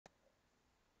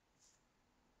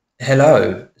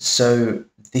Hello, so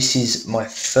this is my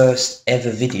first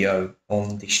ever video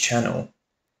on this channel.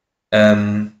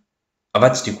 I've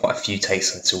had to do quite a few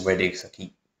takes on this already because I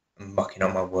keep mucking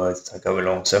up my words as I go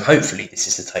along, so hopefully this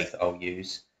is the take that I'll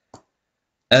use.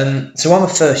 So I'm a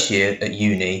first year at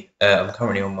uni. I'm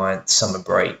currently on my summer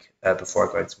break before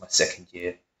I go into my second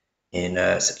year in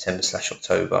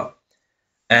September/October.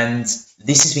 And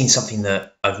this has been something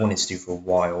that I've wanted to do for a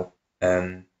while.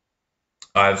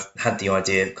 I've had the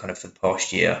idea kind of for the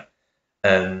past year,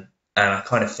 and I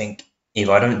kind of think if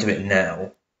I don't do it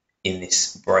now in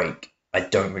this break, I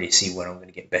don't really see when I'm going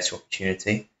to get better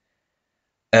opportunity.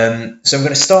 So I'm going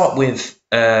to start with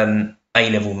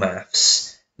A-level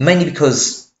maths, mainly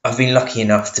because I've been lucky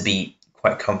enough to be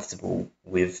quite comfortable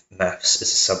with maths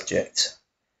as a subject,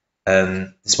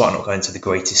 despite not going to the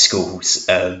greatest schools.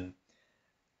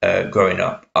 Growing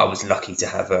up, I was lucky to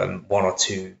have one or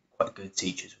two quite good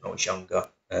teachers when I was younger.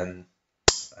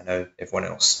 I know everyone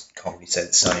else can't really say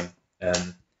the same.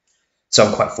 So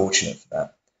I'm quite fortunate for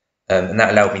that. And that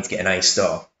allowed me to get an A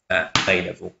star at A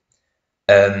level.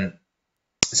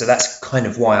 So that's kind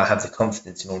of why I have the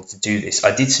confidence in order to do this.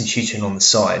 I did some tutoring on the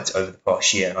side over the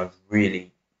past year and I've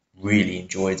really, really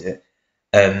enjoyed it.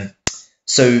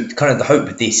 So kind of the hope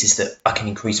with this is that I can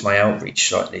increase my outreach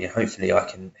slightly and hopefully I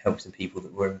can help some people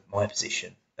that were in my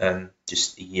position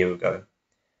just a year ago.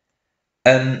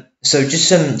 So just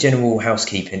some general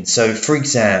housekeeping. So for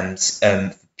exams,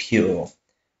 pure,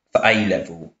 for A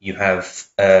level, you have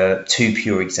two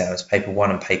pure exams, paper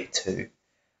 1 and paper 2.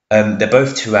 They're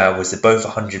both 2 hours, they're both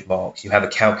 100 marks. You have a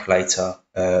calculator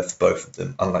for both of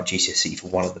them, unlike GCSE for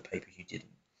one of the papers you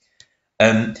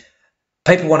didn't.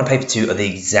 Paper 1 and paper 2 are the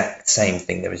exact same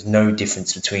thing. There is no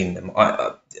difference between them.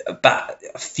 About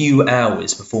a few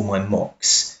hours before my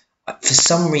mocks, for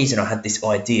some reason I had this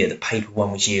idea that paper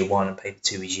 1 was year 1 and paper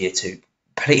 2 was year 2.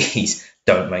 Please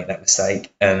don't make that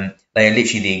mistake. They are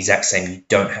literally the exact same. You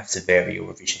don't have to vary your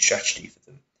revision strategy for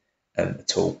them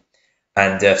at all.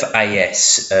 And for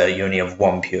AS, you only have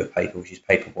one pure paper, which is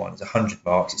paper 1. It's 100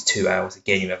 marks, it's 2 hours.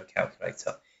 Again, you have a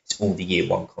calculator. It's all the year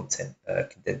 1 content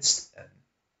condensed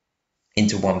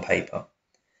into one paper.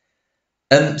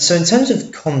 So in terms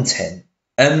of content,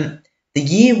 the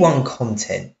year 1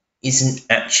 content isn't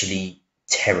actually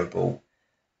terrible.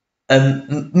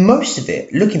 Most of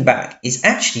it, looking back, is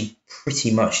actually pretty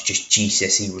much just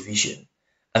GCSE revision.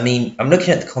 I mean, I'm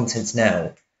looking at the contents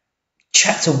now.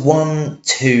 Chapter 1,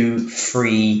 2,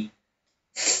 3,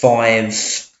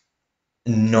 5,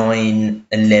 9,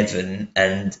 11,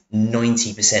 and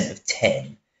 90% of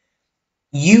 10.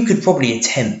 You could probably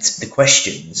attempt the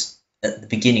questions at the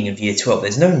beginning of year 12.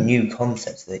 There's no new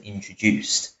concepts that are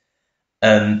introduced.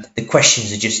 The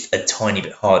questions are just a tiny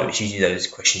bit harder. It's usually those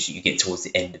questions that you get towards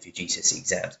the end of your GCSE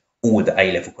exams. All the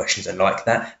A-level questions are like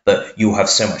that, but you'll have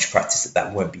so much practice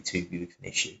that won't be too big of an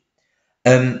issue.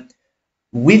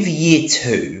 With year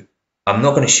 2, I'm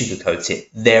not going to sugarcoat it.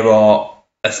 There are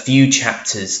a few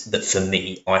chapters that for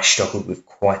me, I struggled with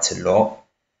quite a lot.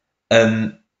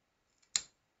 I'm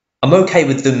okay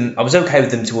with them. I was okay with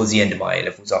them towards the end of my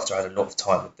A-levels after I had a lot of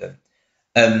time with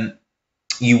them.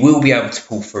 You will be able to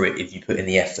pull through it if you put in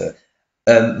the effort.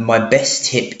 My best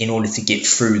tip in order to get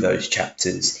through those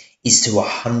chapters is to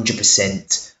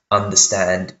 100%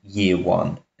 understand year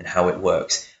 1 and how it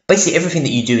works. Basically, everything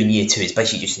that you do in year 2 is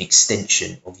basically just an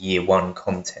extension of year 1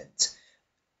 content.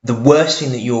 The worst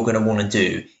thing that you're going to want to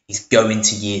do is go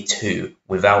into year 2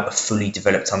 without a fully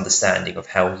developed understanding of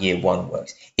how year 1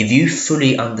 works. If you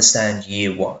fully understand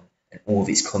year 1 and all of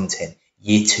its content,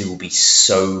 year 2 will be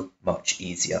so much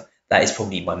easier. That is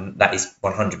probably that is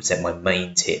 100% my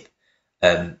main tip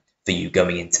for you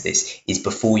going into this, is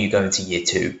before you go into year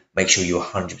 2, make sure you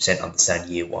 100% understand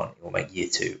year 1. It will make year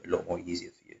 2 a lot more easier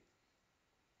for you.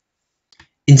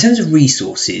 In terms of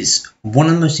resources, one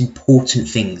of the most important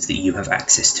things that you have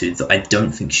access to that I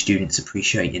don't think students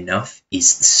appreciate enough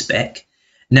is the spec.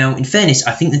 Now, in fairness,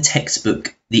 I think the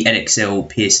textbook, the Edexcel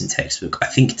Pearson textbook, I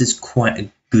think does quite a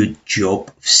good job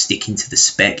of sticking to the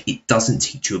spec. It doesn't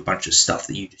teach you a bunch of stuff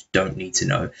that you just don't need to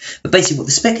know. But basically what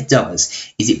the spec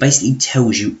does is it basically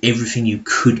tells you everything you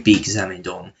could be examined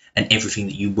on and everything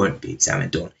that you won't be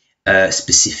examined on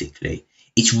specifically.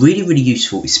 It's really, really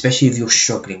useful, especially if you're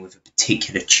struggling with a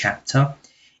particular chapter.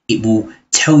 It will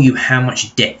tell you how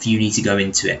much depth you need to go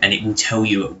into it, and it will tell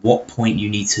you at what point you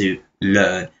need to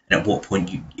learn and at what point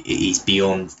it is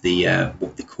beyond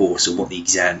what the course or what the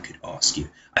exam could ask you.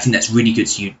 I think that's really good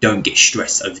so you don't get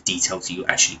stressed over details that you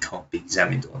actually can't be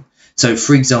examined on. So,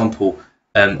 for example,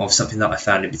 of something that I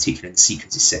found in particular in the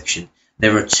sequences section,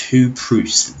 there are 2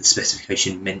 proofs that the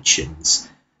specification mentions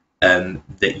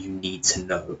that you need to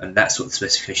know, and that's what the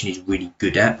specification is really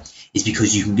good at, is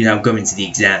because you can now go into the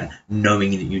exam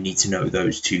knowing that you need to know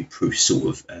those two proofs sort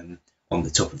of on the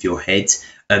top of your head.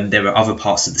 There are other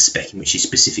parts of the spec in which it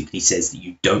specifically says that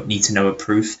you don't need to know a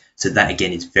proof, so that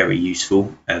again is very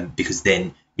useful, because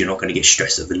then you're not going to get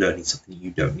stressed over learning something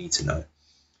you don't need to know.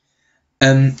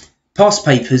 Past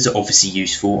papers are obviously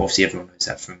useful. Obviously everyone knows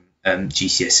that from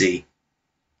GCSE.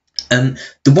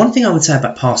 The one thing I would say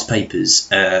about past papers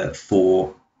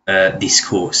for this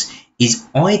course is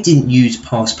I didn't use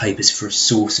past papers for a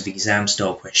source of exam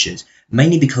style questions,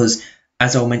 mainly because,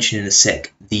 as I'll mention in a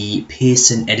sec, the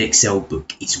Pearson Edexcel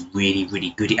book is really, really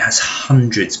good. It has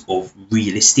hundreds of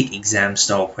realistic exam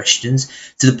style questions,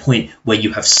 to the point where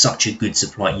you have such a good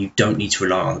supply you don't need to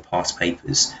rely on the past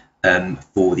papers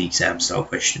for the exam style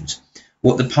questions.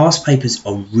 What the past papers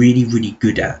are really, really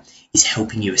good at is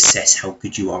helping you assess how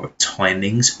good you are at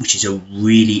timings, which is a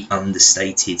really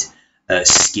understated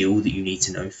skill that you need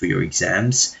to know for your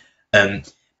exams,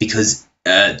 because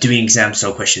doing exam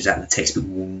style questions out of the textbook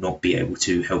will not be able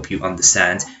to help you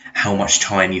understand how much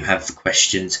time you have for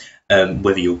questions,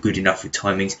 whether you're good enough with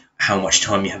timings, how much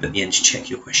time you have at the end to check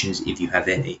your questions if you have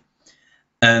any.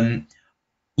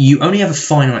 You only have a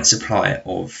finite supply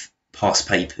of past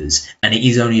papers, and it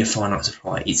is only a finite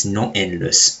supply. It's not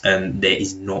endless. There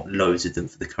is not loads of them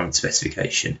for the current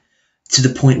specification, to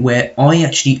the point where I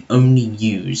actually only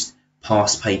used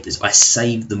past papers. I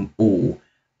saved them all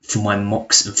for my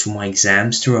mocks and for my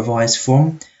exams to revise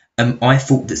from. I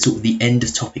thought that sort of the end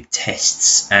of topic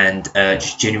tests and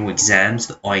just general exams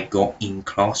that I got in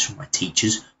class from my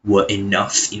teachers were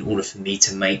enough in order for me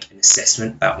to make an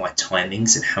assessment about my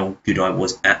timings and how good I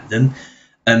was at them.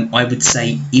 I would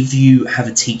say if you have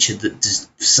a teacher that does,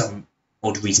 for some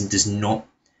odd reason, does not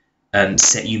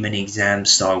set you many exam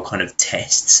style kind of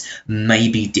tests,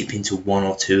 maybe dip into one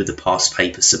or two of the past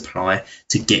paper supply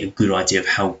to get a good idea of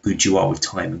how good you are with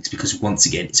timings, because once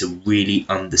again it's a really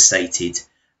understated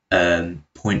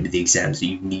point with the exams that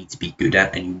you need to be good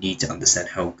at, and you need to understand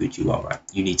how good you are at.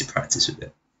 You need to practice with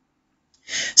it.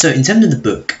 So in terms of the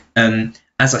book,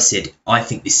 as I said, I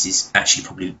think this is actually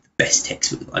probably the best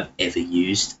textbook that I've ever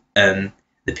used, the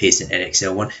Pearson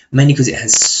Edexcel one, mainly because it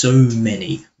has so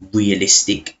many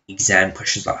realistic exam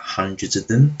questions, like hundreds of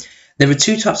them. There are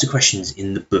two types of questions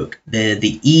in the book. There are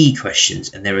the E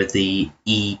questions and there are the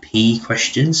EP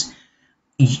questions.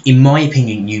 In my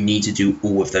opinion, you need to do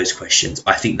all of those questions.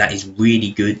 I think that is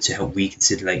really good to help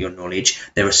reconsider your knowledge.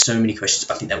 There are so many questions.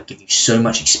 I think that will give you so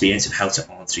much experience of how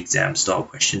to answer exam style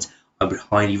questions. I would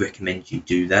highly recommend you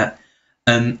do that.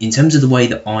 In terms of the way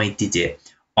that I did it,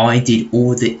 I did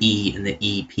all the E and the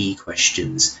EP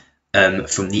questions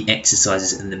from the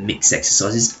exercises and the mixed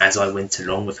exercises as I went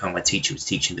along with how my teacher was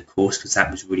teaching the course, because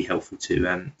that was really helpful to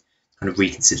kind of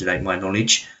reconsider my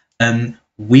knowledge.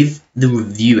 With the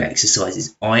review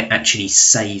exercises, I actually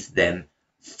saved them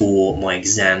for my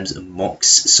exams and mocks,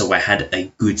 so I had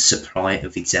a good supply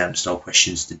of exam style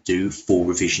questions to do for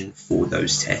revision for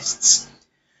those tests.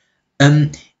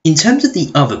 In terms of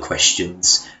the other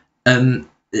questions,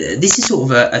 this is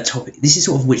sort of a topic, this is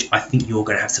sort of which I think you're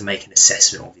going to have to make an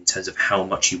assessment of in terms of how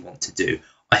much you want to do.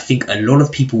 I think a lot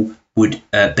of people would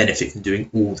benefit from doing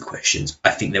all the questions.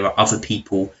 I think there are other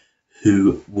people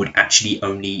who would actually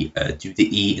only do the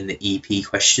E and the EP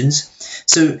questions.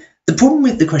 So the problem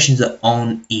with the questions that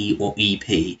aren't E or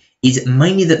EP is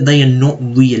mainly that they are not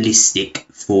realistic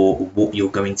for what you're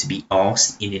going to be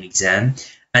asked in an exam,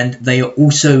 and they are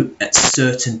also at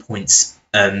certain points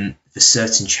for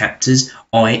certain chapters.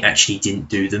 I actually didn't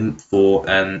do them for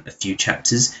a few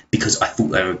chapters because I thought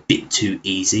they were a bit too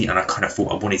easy, and I kind of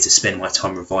thought I wanted to spend my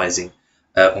time revising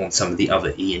on some of the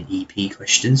other E and EP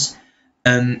questions.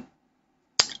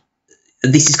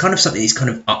 This is kind of something that's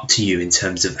kind of up to you in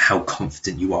terms of how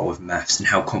confident you are with maths and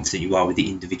how confident you are with the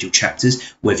individual chapters,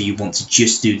 whether you want to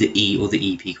just do the E or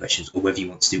the EP questions, or whether you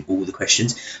want to do all the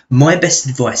questions. My best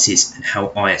advice is and how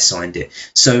I assigned it.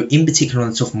 So in particular, on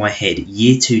the top of my head,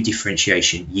 year 2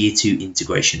 differentiation, year 2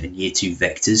 integration and year 2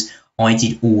 vectors, I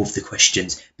did all of the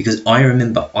questions because I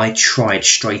remember I tried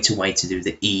straight away to do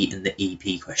the E and the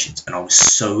EP questions, and I was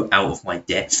so out of my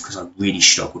depth because I really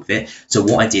struggled with it. So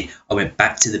what I did, I went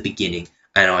back to the beginning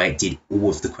and I did all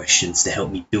of the questions to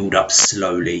help me build up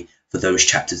slowly for those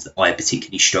chapters that I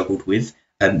particularly struggled with.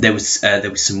 There was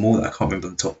some more that I can't remember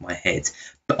on the top of my head,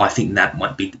 but I think that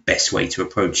might be the best way to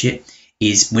approach it,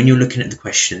 is when you're looking at the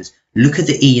questions, look at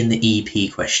the E and the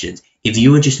EP questions. If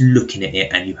you are just looking at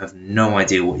it and you have no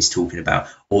idea what it's talking about,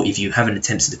 or if you haven't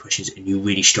attempted the questions and you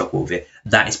really struggle with it,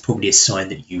 that is probably a sign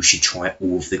that you should try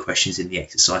all of the questions in the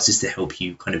exercises to help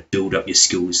you kind of build up your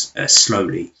skills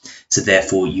slowly. So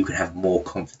therefore you can have more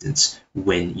confidence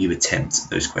when you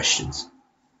attempt those questions.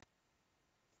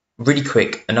 Really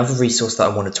quick, another resource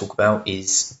that I want to talk about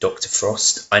is Dr.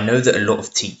 Frost. I know that a lot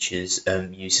of teachers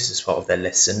use this as part of their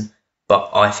lesson,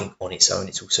 but I think on its own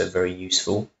it's also very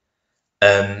useful.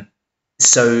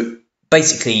 So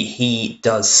basically he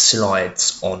does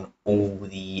slides on all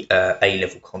the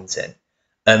A-level content.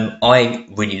 I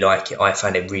really like it. I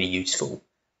found it really useful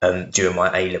during my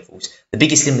A-levels. The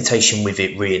biggest limitation with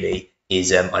it really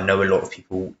is I know a lot of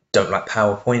people don't like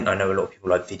PowerPoint. I know a lot of people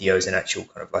like videos and actual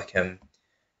kind of like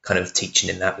kind of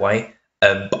teaching in that way.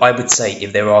 But I would say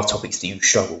if there are topics that you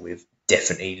struggle with,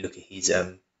 definitely look at his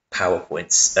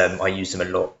PowerPoints. I use them a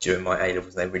lot during my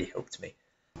A-levels and they really helped me.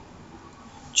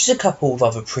 Just a couple of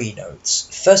other pre-notes.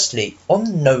 Firstly,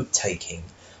 on note-taking,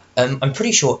 I'm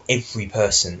pretty sure every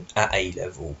person at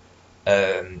A-level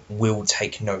will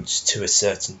take notes to a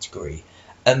certain degree.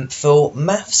 For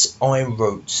maths, I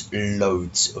wrote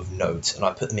loads of notes and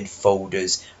I put them in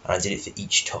folders and I did it for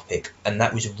each topic, and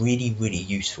that was really, really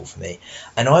useful for me.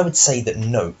 And I would say that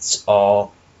notes are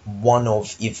one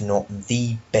of, if not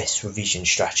the best revision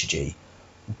strategy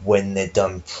when they're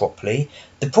done properly.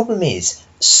 The problem is,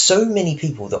 so many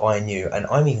people that I knew, and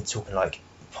I'm even talking like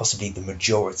possibly the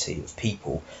majority of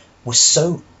people, were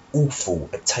so awful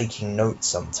at taking notes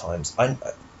sometimes.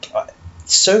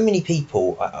 So many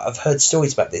people, I've heard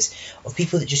stories about this, of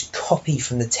people that just copy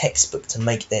from the textbook to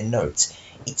make their notes.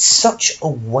 It's such a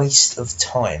waste of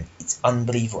time. It's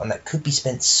unbelievable, and that could be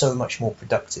spent so much more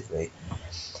productively.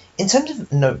 In terms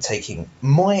of note-taking,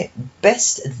 my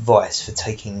best advice for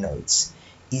taking notes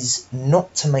is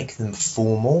not to make them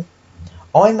formal.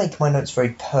 I make my notes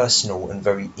very personal and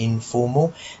very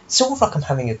informal, sort of like I'm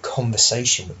having a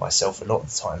conversation with myself a lot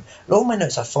of the time. A lot of my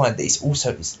notes, I find that it's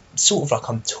sort of like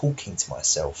I'm talking to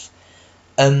myself.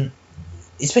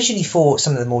 Especially for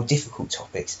some of the more difficult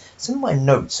topics, some of my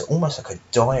notes are almost like a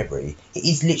diary. It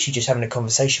is literally just having a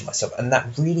conversation with myself, and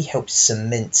that really helps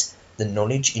cement the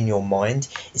knowledge in your mind.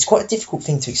 It's quite a difficult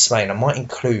thing to explain. I might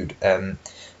include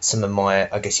some of my,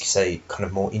 I guess you could say, kind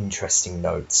of more interesting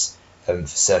notes for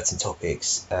certain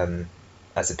topics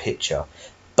as a picture,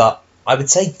 but I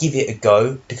would say give it a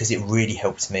go because it really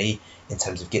helped me in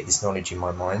terms of get this knowledge in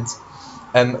my mind.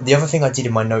 The other thing I did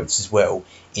in my notes as well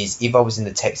is if I was in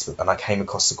the textbook and I came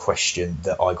across a question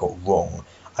that I got wrong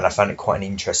and I found it quite an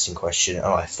interesting question and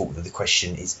I thought that the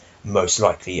question is most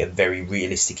likely a very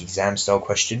realistic exam style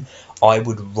question, I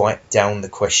would write down the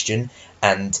question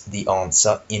and the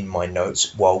answer in my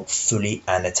notes while fully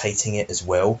annotating it as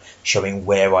well, showing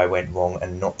where I went wrong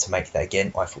and not to make that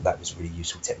again. I thought that was a really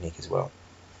useful technique as well.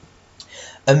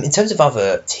 In terms of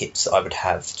other tips that I would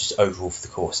have just overall for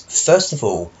the course, first of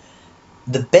all,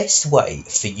 the best way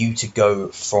for you to go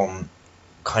from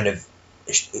kind of,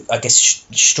 I guess,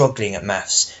 struggling at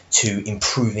maths to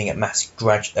improving at maths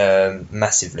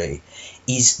massively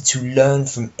is to learn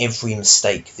from every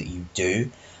mistake that you do.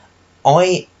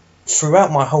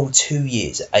 Throughout my whole 2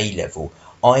 years at A-level,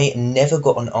 I never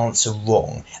got an answer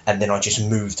wrong and then I just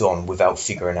moved on without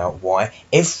figuring out why.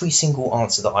 Every single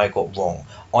answer that I got wrong,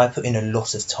 I put in a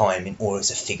lot of time in order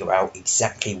to figure out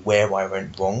exactly where I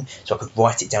went wrong so I could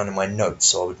write it down in my notes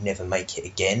so I would never make it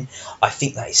again. I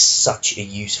think that is such a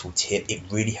useful tip. It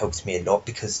really helped me a lot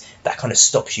because that kind of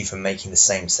stops you from making the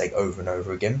same mistake over and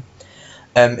over again.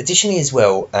 Additionally as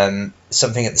well,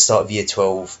 something at the start of year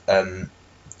 12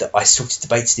 that I sort of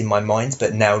debated in my mind,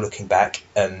 but now looking back,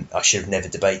 I should have never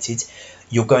debated.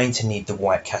 You're going to need the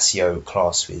white Casio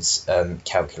ClassWiz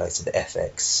calculator, the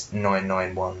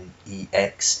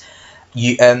FX991EX.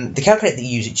 The calculator that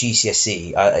you use at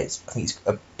GCSE, I think it's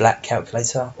a black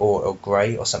calculator or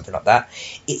grey or something like that.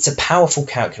 It's a powerful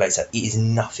calculator. It is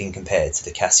nothing compared to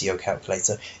the Casio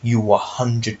calculator. You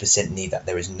 100% need that.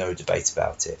 There is no debate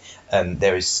about it.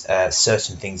 There is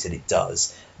certain things that it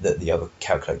does that the other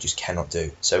calculator just cannot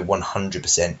do. So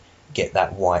 100% get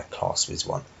that white ClassWiz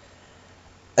one.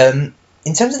 In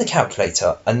terms of the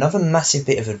calculator, another massive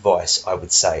bit of advice I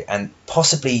would say, and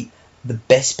possibly the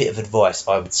best bit of advice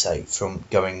I would say from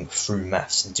going through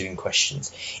maths and doing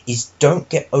questions, is don't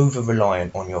get over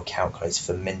reliant on your calculator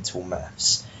for mental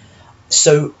maths.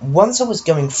 So once I was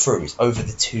going through it over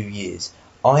the 2 years,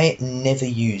 I never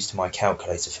used my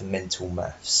calculator for mental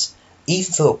maths.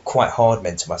 Even for quite hard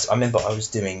mental maths. I remember I was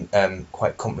doing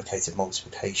quite complicated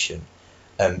multiplication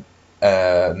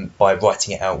by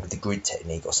writing it out with the grid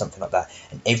technique or something like that.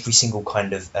 And every single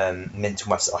kind of mental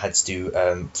maths that I had to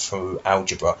do through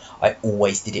algebra, I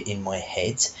always did it in my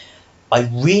head. I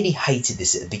really hated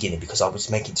this at the beginning because I was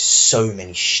making so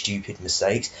many stupid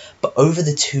mistakes, but over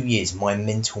the 2 years my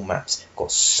mental maths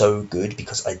got so good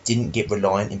because I didn't get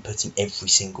reliant in putting every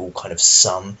single kind of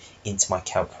sum into my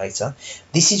calculator.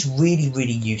 This is really,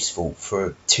 really useful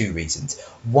for two reasons.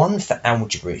 One, for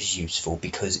algebra it's useful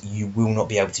because you will not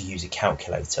be able to use a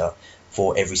calculator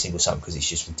for every single sum because it's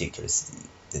just ridiculous.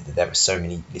 There are so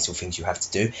many little things you have to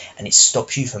do, and it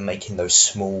stops you from making those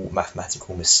small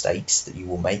mathematical mistakes that you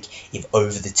will make if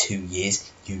over the 2 years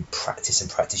you practice and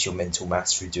practice your mental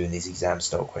maths through doing these exam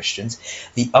style questions.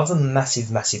 The other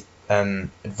massive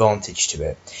advantage to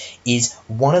it is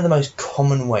one of the most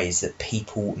common ways that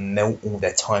people melt all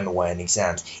their time away in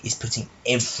exams is putting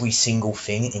every single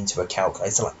thing into a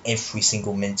calculator, like every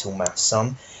single mental maths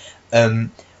sum.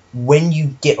 When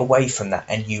you get away from that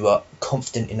and you are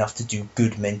confident enough to do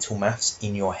good mental maths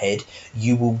in your head,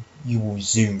 you will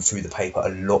zoom through the paper a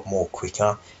lot more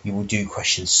quicker. You will do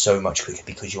questions so much quicker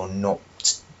because you're not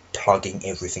plugging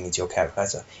everything into your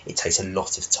calculator. It takes a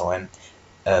lot of time.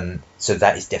 So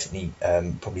that is definitely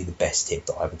probably the best tip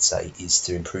that I would say, is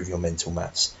to improve your mental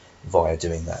maths via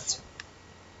doing that.